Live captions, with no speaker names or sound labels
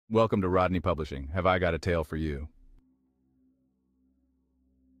Welcome to Rodney Publishing. Have I got a tale for you?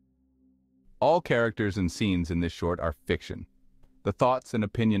 All characters and scenes in this short are fiction. The thoughts and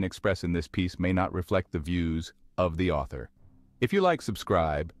opinion expressed in this piece may not reflect the views of the author. If you like,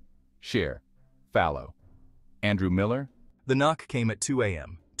 subscribe, share, follow. Andrew Miller. The knock came at 2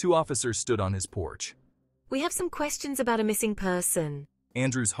 a.m. Two officers stood on his porch. We have some questions about a missing person.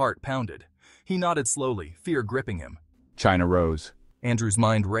 Andrew's heart pounded. He nodded slowly, fear gripping him. China Rose. Andrew's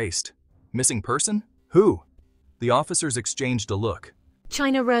mind raced. Missing person? Who? The officers exchanged a look.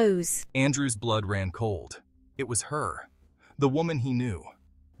 China Rose. Andrew's blood ran cold. It was her. The woman he knew.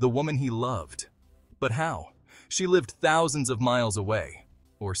 The woman he loved. But how? She lived thousands of miles away.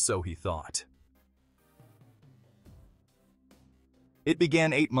 Or so he thought. It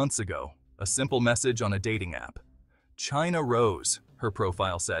began 8 months ago. A simple message on a dating app. China Rose, her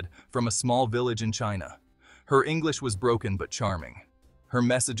profile said, from a small village in China. Her English was broken but charming. Her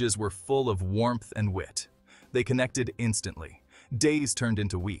messages were full of warmth and wit. They connected instantly. Days turned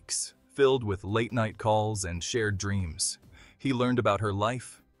into weeks, filled with late-night calls and shared dreams. He learned about her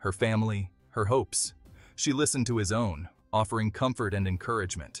life, her family, her hopes. She listened to his own, offering comfort and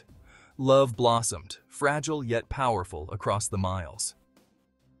encouragement. Love blossomed, fragile yet powerful across the miles.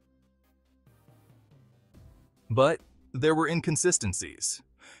 But there were inconsistencies.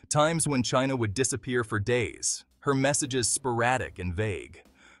 Times when China would disappear for days, her messages sporadic and vague.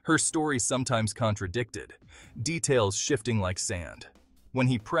 Her stories sometimes contradicted, details shifting like sand. When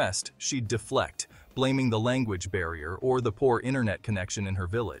he pressed, she'd deflect, blaming the language barrier or the poor internet connection in her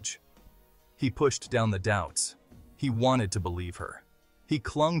village. He pushed down the doubts. He wanted to believe her. He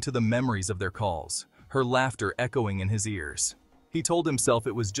clung to the memories of their calls, her laughter echoing in his ears. He told himself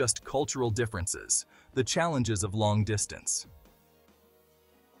it was just cultural differences, the challenges of long distance.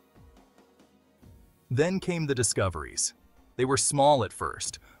 Then came the discoveries. They were small at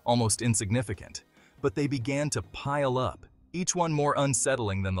first, almost insignificant, but they began to pile up, each one more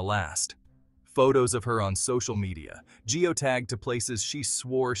unsettling than the last. Photos of her on social media, geotagged to places she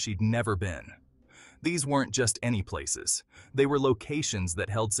swore she'd never been. These weren't just any places. They were locations that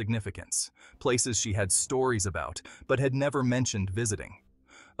held significance, places she had stories about but had never mentioned visiting.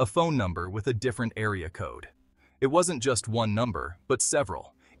 A phone number with a different area code. It wasn't just one number, but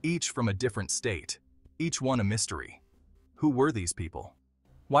several, each from a different state. Each one a mystery. Who were these people?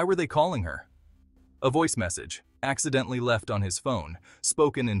 Why were they calling her? A voice message, accidentally left on his phone,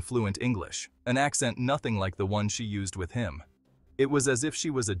 spoken in fluent English, an accent nothing like the one she used with him. It was as if she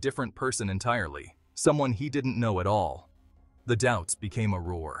was a different person entirely, someone he didn't know at all. The doubts became a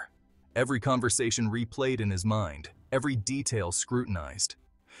roar. Every conversation replayed in his mind, every detail scrutinized.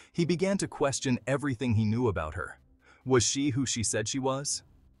 He began to question everything he knew about her. Was she who she said she was?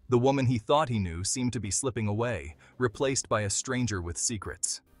 The woman he thought he knew seemed to be slipping away, replaced by a stranger with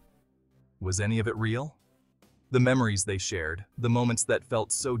secrets. Was any of it real? The memories they shared, the moments that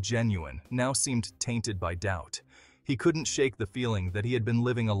felt so genuine, now seemed tainted by doubt. He couldn't shake the feeling that he had been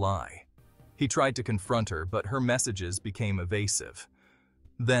living a lie. He tried to confront her, but her messages became evasive.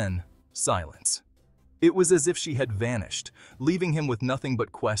 Then, silence. It was as if she had vanished, leaving him with nothing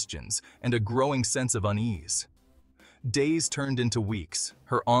but questions and a growing sense of unease. Days turned into weeks,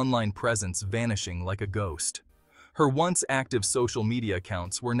 her online presence vanishing like a ghost. Her once active social media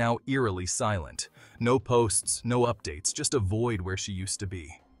accounts were now eerily silent. No posts, no updates, just a void where she used to be.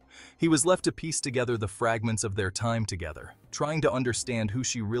 He was left to piece together the fragments of their time together, trying to understand who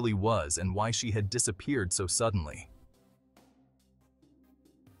she really was and why she had disappeared so suddenly.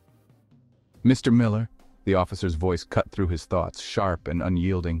 Mr. Miller. The officer's voice cut through his thoughts, sharp and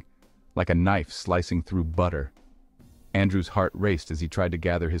unyielding, like a knife slicing through butter. Andrew's heart raced as he tried to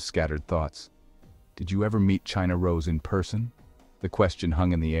gather his scattered thoughts. Did you ever meet China Rose in person? The question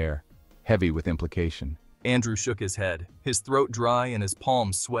hung in the air, heavy with implication. Andrew shook his head, his throat dry and his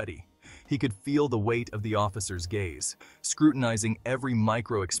palms sweaty. He could feel the weight of the officer's gaze, scrutinizing every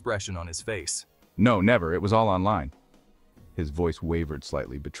micro-expression on his face. No, never. It was all online. His voice wavered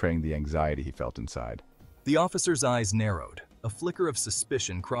slightly, betraying the anxiety he felt inside. The officer's eyes narrowed, a flicker of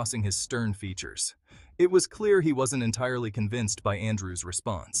suspicion crossing his stern features. It was clear he wasn't entirely convinced by Andrew's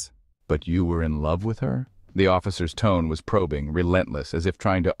response. But you were in love with her? The officer's tone was probing, relentless, as if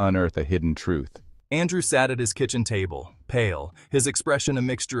trying to unearth a hidden truth. Andrew sat at his kitchen table, pale, his expression a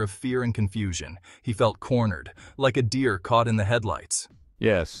mixture of fear and confusion. He felt cornered, like a deer caught in the headlights.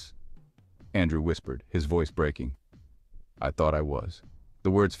 Yes, Andrew whispered, his voice breaking. I thought I was.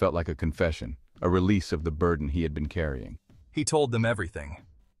 The words felt like a confession, a release of the burden he had been carrying. He told them everything.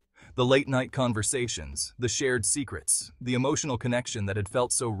 The late-night conversations, the shared secrets, the emotional connection that had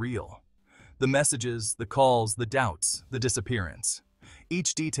felt so real. The messages, the calls, the doubts, the disappearance.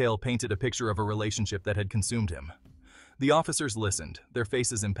 Each detail painted a picture of a relationship that had consumed him. The officers listened, their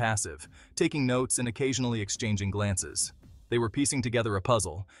faces impassive, taking notes and occasionally exchanging glances. They were piecing together a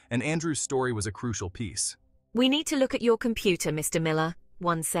puzzle, and Andrew's story was a crucial piece. "We need to look at your computer, Mr. Miller,"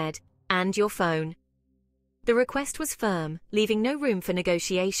 one said, "and your phone." The request was firm, leaving no room for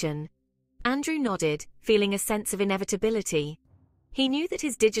negotiation. Andrew nodded, feeling a sense of inevitability. He knew that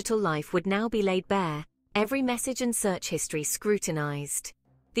his digital life would now be laid bare, every message and search history scrutinized.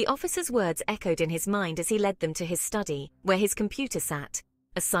 The officer's words echoed in his mind as he led them to his study, where his computer sat,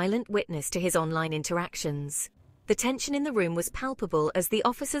 a silent witness to his online interactions. The tension in the room was palpable as the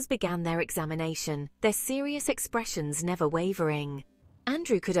officers began their examination, their serious expressions never wavering.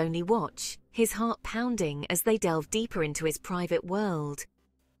 Andrew could only watch, his heart pounding as they delved deeper into his private world.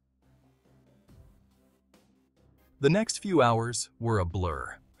 The next few hours were a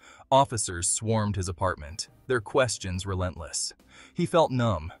blur. Officers swarmed his apartment, their questions relentless. He felt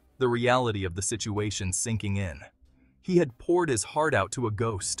numb, the reality of the situation sinking in. He had poured his heart out to a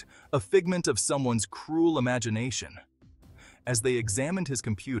ghost, a figment of someone's cruel imagination. As they examined his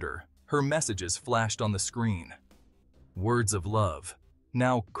computer, her messages flashed on the screen. Words of love,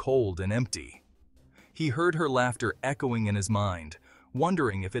 now cold and empty. He heard her laughter echoing in his mind,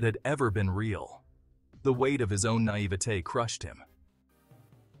 wondering if it had ever been real. The weight of his own naivete crushed him.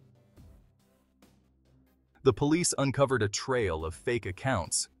 The police uncovered a trail of fake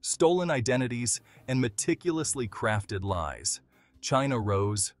accounts, stolen identities, and meticulously crafted lies. China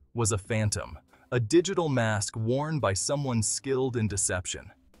Rose was a phantom, a digital mask worn by someone skilled in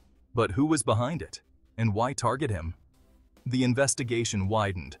deception. But who was behind it, and why target him? The investigation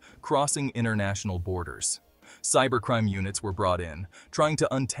widened, crossing international borders. Cybercrime units were brought in, trying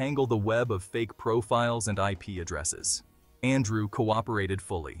to untangle the web of fake profiles and IP addresses. Andrew cooperated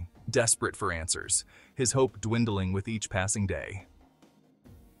fully, desperate for answers, his hope dwindling with each passing day.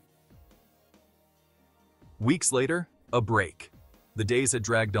 Weeks later, a break. The days had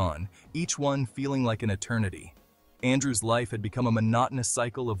dragged on, each one feeling like an eternity. Andrew's life had become a monotonous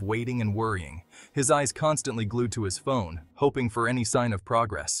cycle of waiting and worrying, his eyes constantly glued to his phone, hoping for any sign of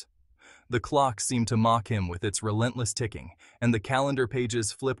progress. The clock seemed to mock him with its relentless ticking, and the calendar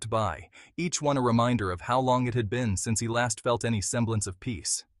pages flipped by, each one a reminder of how long it had been since he last felt any semblance of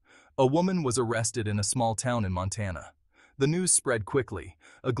peace. A woman was arrested in a small town in Montana. The news spread quickly,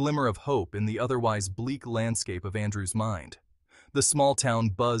 a glimmer of hope in the otherwise bleak landscape of Andrew's mind. The small town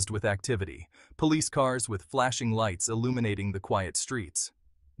buzzed with activity, police cars with flashing lights illuminating the quiet streets.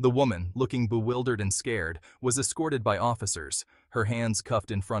 The woman, looking bewildered and scared, was escorted by officers, her hands cuffed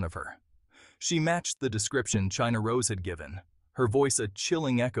in front of her. She matched the description China Rose had given, her voice a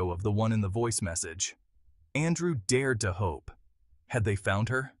chilling echo of the one in the voice message. Andrew dared to hope. Had they found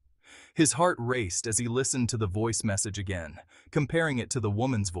her? His heart raced as he listened to the voice message again, comparing it to the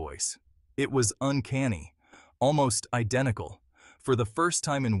woman's voice. It was uncanny, almost identical. For the first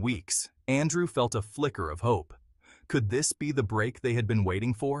time in weeks, Andrew felt a flicker of hope. Could this be the break they had been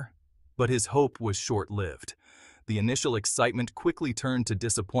waiting for? But his hope was short-lived. The initial excitement quickly turned to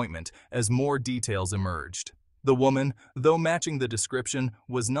disappointment as more details emerged. The woman, though matching the description,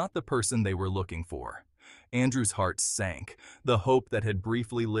 was not the person they were looking for. Andrew's heart sank, the hope that had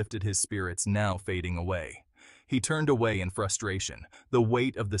briefly lifted his spirits now fading away. He turned away in frustration, the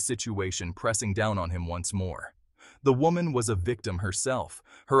weight of the situation pressing down on him once more. The woman was a victim herself,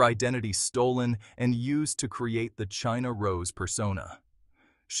 her identity stolen and used to create the China Rose persona.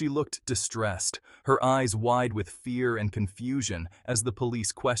 She looked distressed, her eyes wide with fear and confusion as the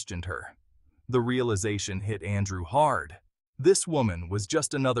police questioned her. The realization hit Andrew hard. This woman was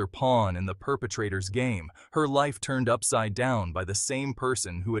just another pawn in the perpetrator's game, her life turned upside down by the same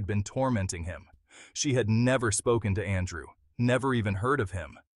person who had been tormenting him. She had never spoken to Andrew, never even heard of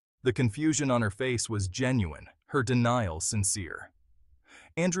him. The confusion on her face was genuine, her denial sincere.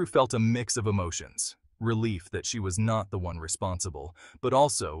 Andrew felt a mix of emotions. Relief that she was not the one responsible, but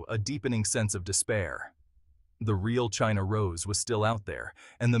also a deepening sense of despair. The real China Rose was still out there,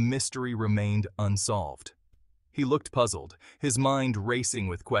 and the mystery remained unsolved. He looked puzzled, his mind racing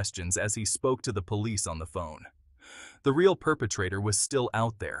with questions as he spoke to the police on the phone. The real perpetrator was still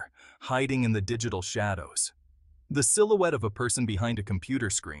out there, hiding in the digital shadows. The silhouette of a person behind a computer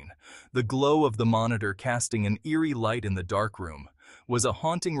screen, the glow of the monitor casting an eerie light in the dark room, was a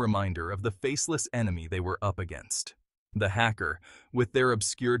haunting reminder of the faceless enemy they were up against. The hacker, with their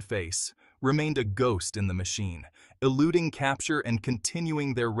obscured face, remained a ghost in the machine, eluding capture and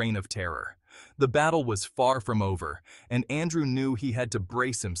continuing their reign of terror. The battle was far from over, and Andrew knew he had to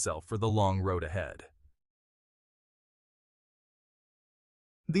brace himself for the long road ahead.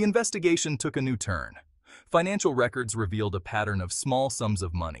 The investigation took a new turn. Financial records revealed a pattern of small sums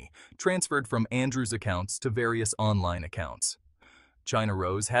of money transferred from Andrew's accounts to various online accounts. China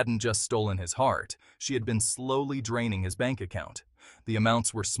Rose hadn't just stolen his heart, she had been slowly draining his bank account. The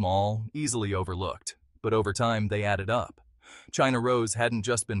amounts were small, easily overlooked, but over time they added up. China Rose hadn't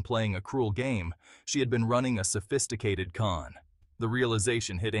just been playing a cruel game, she had been running a sophisticated con. The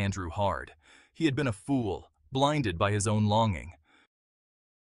realization hit Andrew hard. He had been a fool, blinded by his own longing.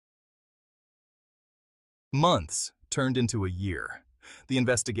 Months turned into a year. The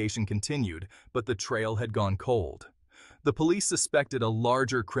investigation continued, but the trail had gone cold. The police suspected a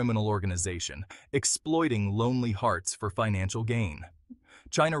larger criminal organization, exploiting lonely hearts for financial gain.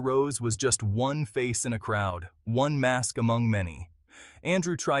 China Rose was just one face in a crowd, one mask among many.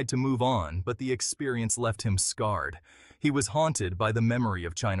 Andrew tried to move on, but the experience left him scarred. He was haunted by the memory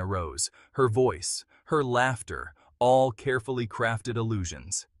of China Rose, her voice, her laughter, all carefully crafted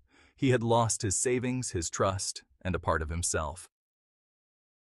illusions. He had lost his savings, his trust, and a part of himself.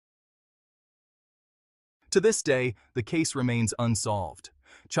 To this day, the case remains unsolved.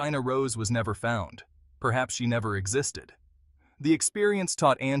 China Rose was never found. Perhaps she never existed. The experience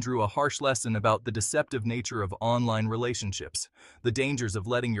taught Andrew a harsh lesson about the deceptive nature of online relationships, the dangers of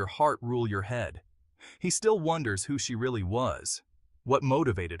letting your heart rule your head. He still wonders who she really was. What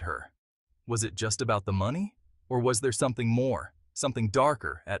motivated her? Was it just about the money? Or was there something more, something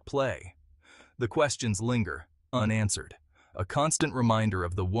darker at play? The questions linger, unanswered, a constant reminder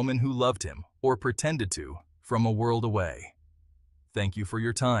of the woman who loved him, or pretended to, from a world away. Thank you for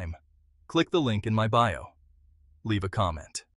your time. Click the link in my bio. Leave a comment.